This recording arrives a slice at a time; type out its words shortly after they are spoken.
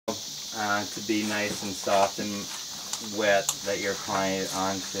to be nice and soft and wet that you're applying it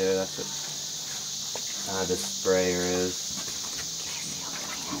onto. That's what the sprayer is.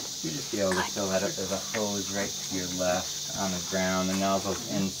 You just be able to fill that up. There's a hose right to your left on the ground. The nozzle's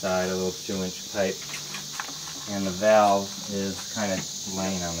inside a little 2-inch pipe. And the valve is kind of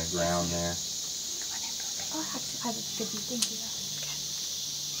laying on the ground there. Oh, actually, I have a good thank you.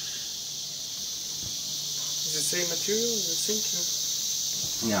 Is it the same material as the sink?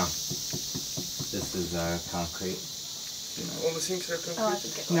 No. This is concrete. All the sinks are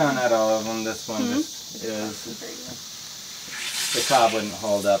concrete? No, not all of them. This one just is. The cob wouldn't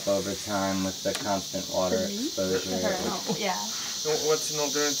hold up over time with the constant water exposure. Yeah. What's an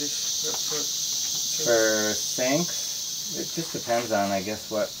alternative for sinks? It just depends on, I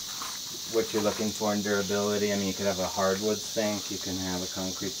guess, what you're looking for in durability. I mean, you could have a hardwood sink, you can have a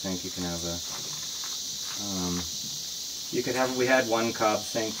concrete sink, you can have a we had one cob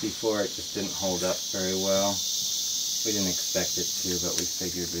sink before, it just didn't hold up very well. We didn't expect it to, but we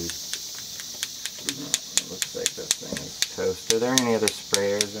figured we'd... It looks like this thing is toast. Are there any other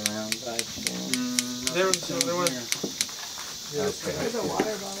sprayers around by chance? There was. Okay. There's a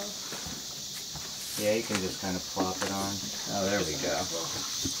water bottle. Yeah, you can just kind of plop it on. Oh, there we go.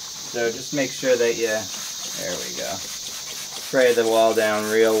 So just make sure that there we go. Spray the wall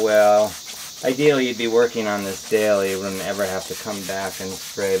down real well. Ideally, you'd be working on this daily. You wouldn't ever have to come back and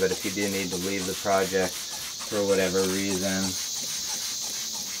spray, but if you do need to leave the project for whatever reason.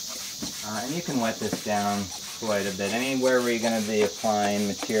 And you can wet this down quite a bit. Anywhere where you're going to be applying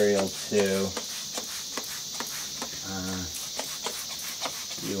material to,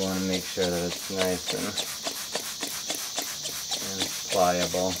 you want to make sure that it's nice and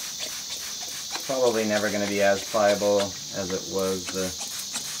pliable. Probably never going to be as pliable as it was the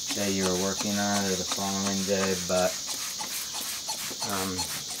day you were working on it or the following day, but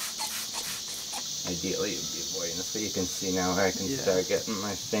ideally you'd be avoiding this. So you can see now where I can start getting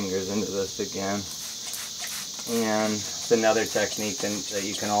my fingers into this again. And another technique that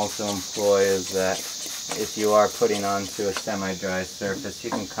you can also employ is that if you are putting onto a semi-dry surface, you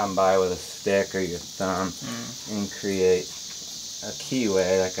can come by with a stick or your thumb and create a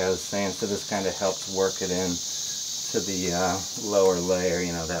keyway, like I was saying. So this kind of helps work it in to the lower layer.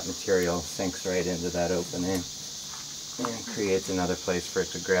 You know, that material sinks right into that opening and creates another place for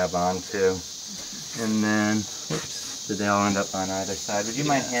it to grab onto. And then, whoops, did they all end up on either side? Would you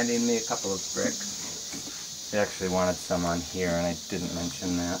mind handing me a couple of bricks? I actually wanted some on here, and I didn't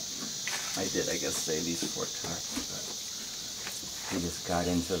mention that. I did, I guess, say these 4 tarps, but we just got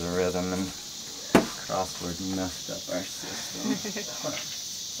into the rhythm and crossword messed up our system.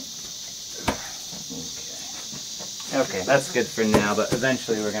 Okay, that's good for now, but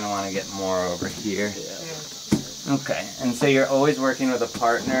eventually we're going to want to get more over here. Okay, and so you're always working with a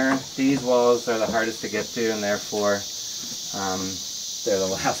partner. These walls are the hardest to get to, and therefore they're the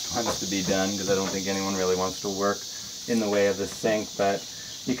last ones to be done, because I don't think anyone really wants to work in the way of the sink. But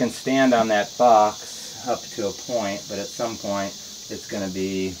you can stand on that box up to a point, but at some point it's going to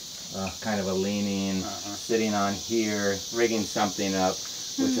be kind of a leaning, sitting on here, rigging something up,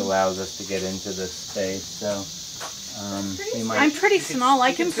 which allows us to get into this space. So I'm pretty small.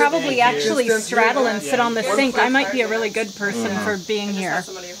 I can probably actually straddle and sit on the sink. I might be a really good person for being here.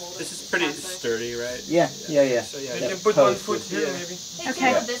 This is pretty sturdy, right? Yeah. So yeah, you can put 1 foot here maybe.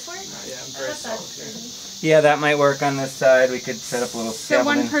 Okay. This work? Yeah, I'm very soft here. Yeah, that might work on this side. We could set up a little So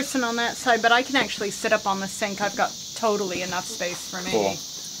scaffolding. 1 person on that side, but I can actually sit up on the sink. I've got totally enough space for me. Cool.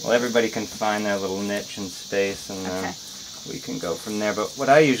 Well, everybody can find their little niche and space, and then we can go from there. But what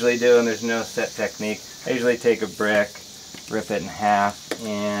I usually do, and there's no set technique, I usually take a brick, rip it in half,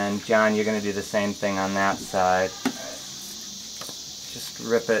 and John, you're going to do the same thing on that side. Just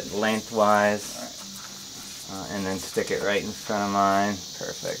rip it lengthwise, and then stick it right in front of mine.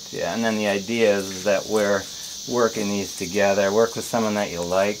 Perfect, yeah. And then the idea is that we're working these together. Work with someone that you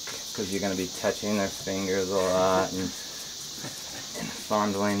like, because you're going to be touching their fingers a lot and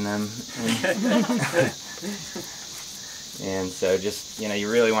fondling them. And so just, you know, you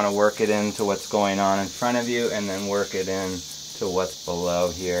really want to work it into what's going on in front of you, and then work it in to what's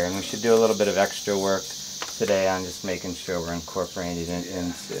below here. And we should do a little bit of extra work today on just making sure we're incorporating it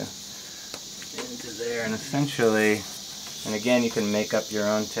into there. And essentially, and again, you can make up your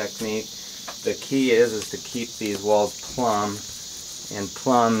own technique. The key is to keep these walls plumb, and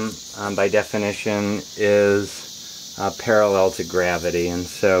plumb by definition is parallel to gravity. And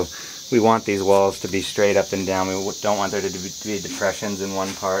so we want these walls to be straight up and down. We don't want there to be depressions in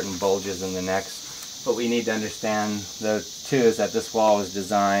one part and bulges in the next. What we need to understand, though, too, is that this wall was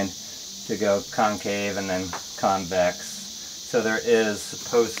designed to go concave and then convex. So there is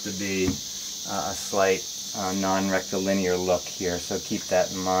supposed to be a slight non-rectilinear look here, so keep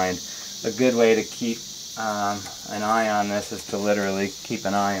that in mind. A good way to keep an eye on this is to literally keep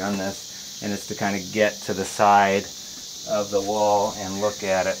an eye on this, and it's to kind of get to the side of the wall and look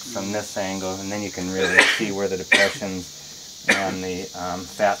at it from this angle, and then you can really see where the depressions and the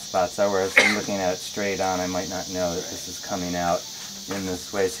fat spots are, whereas I'm looking at it straight on, I might not know that this is coming out in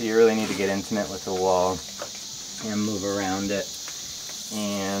this way. So you really need to get intimate with the wall and move around it.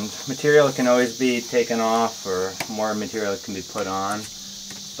 And material can always be taken off, or more material can be put on,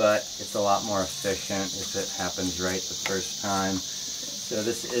 but it's a lot more efficient if it happens right the first time. So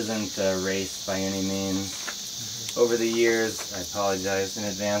this isn't a race by any means. Over the years, I apologize in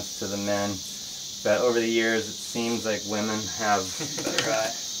advance to the men, but over the years it seems like women have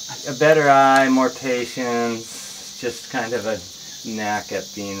a better eye, more patience, just kind of a knack at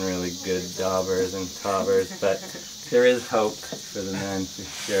being really good daubers and taubers, but there is hope for the men for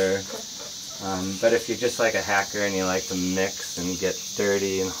sure. But if you're just like a hacker and you like to mix and get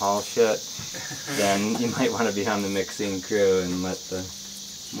dirty and haul shit, then you might want to be on the mixing crew and let the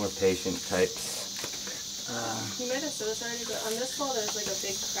more patient types. You might have said this already, but on this wall there's like a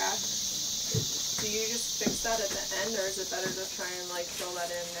big crack. Do you just fix that at the end, or is it better to try and like fill that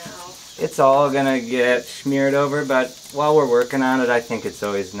in now? It's all gonna get smeared over, but while we're working on it, I think it's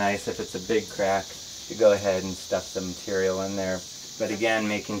always nice if it's a big crack, you go ahead and stuff some material in there. But again,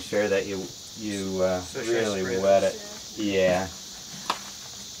 making sure that you really wet it. Yeah.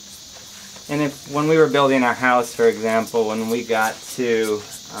 And when we were building our house, for example, when we got to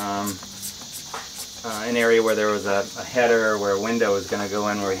an area where there was a header where a window was going to go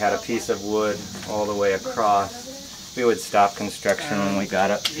in, where we had a piece of wood all the way across, we would stop construction when we got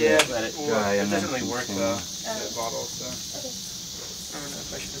up to it, let it dry, and then continue. Work the bottle, so I don't know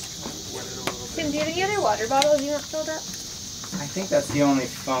if I should just kind of wet it a little bit. Tim, do you have any other water bottles you want filled up? I think that's the only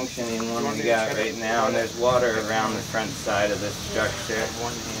functioning one we got right now, and there's water around the front side of this structure.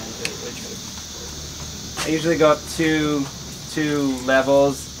 I usually go up two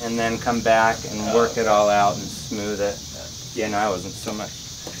levels and then come back and work it all out and smooth it. Yeah, no, I wasn't so much.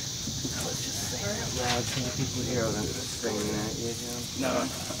 I was just saying out loud so people hear. I wasn't just singing at you, Jim. No.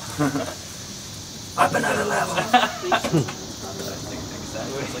 Up another level.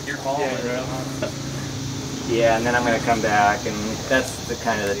 It's like you're calling, right? Yeah, and then I'm going to come back, and that's the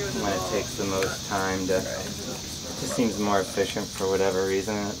kind of when it takes the most time to. It just seems more efficient for whatever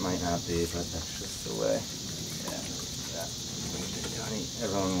reason. It might not be, but that's just the way.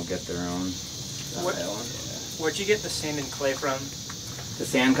 Everyone will get their own style. Where'd you get the sand and clay from? The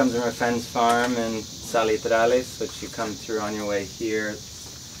sand comes from a friend's farm in Salitrales, which you come through on your way here.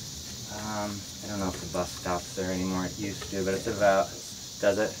 I don't know if the bus stops there anymore. It used to, but it's about,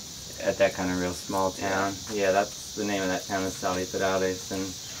 does it? At that kind of real small town. Yeah, that's the name of that town is Salitrales, and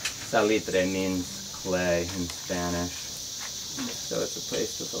salitre means clay in Spanish. So it's a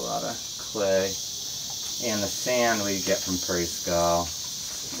place with a lot of clay. And the sand we get from Periscal.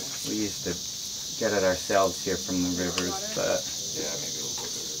 We used to get it ourselves here from the rivers, but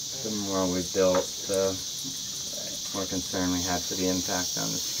the more we built, the more concern we had for the impact on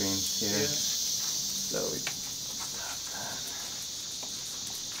the streams here. So we stopped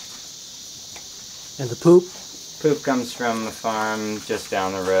that. And the poop? Poop comes from a farm just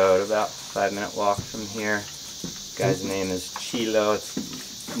down the road, about a 5-minute walk from here. The guy's name is Chilo. It's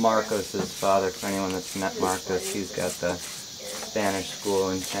Marcos's father. For anyone that's met Marcos, he's got the Spanish school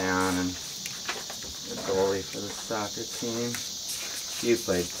in town and the goalie for the soccer team. You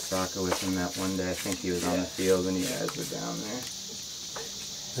played soccer with him that one day. I think he was on the field when you guys were down there.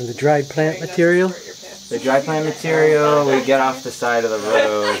 And the dried plant material? The dry plant material we get off the side of the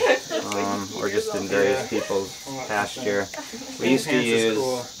road, or just in various people's pasture. We used to use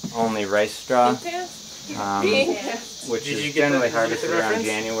only rice straw, which is generally harvested around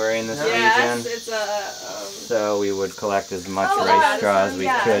January in this region. So we would collect as much rice straw as we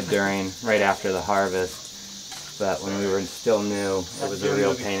could right after the harvest. But when we were still new, it was a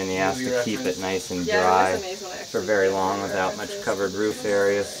real pain in the ass to keep it nice and dry for very long without much covered roof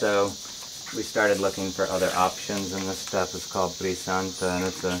area. So we started looking for other options, and this stuff is called brisanta, and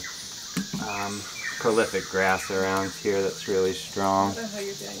it's a prolific grass around here that's really strong.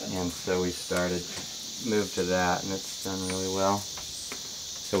 And so we moved to that, and it's done really well.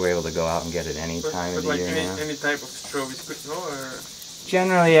 So we're able to go out and get it any time of the year now. Any type of straw is good, no? Or?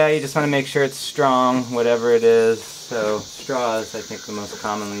 Generally, yeah, you just want to make sure it's strong, whatever it is. So straw is, I think, the most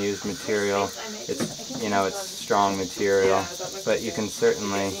commonly used material. It's, it's strong material, but you can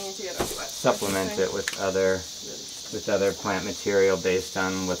certainly supplement it with other plant material based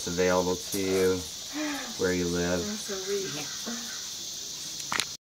on what's available to you. where you live. Once a week.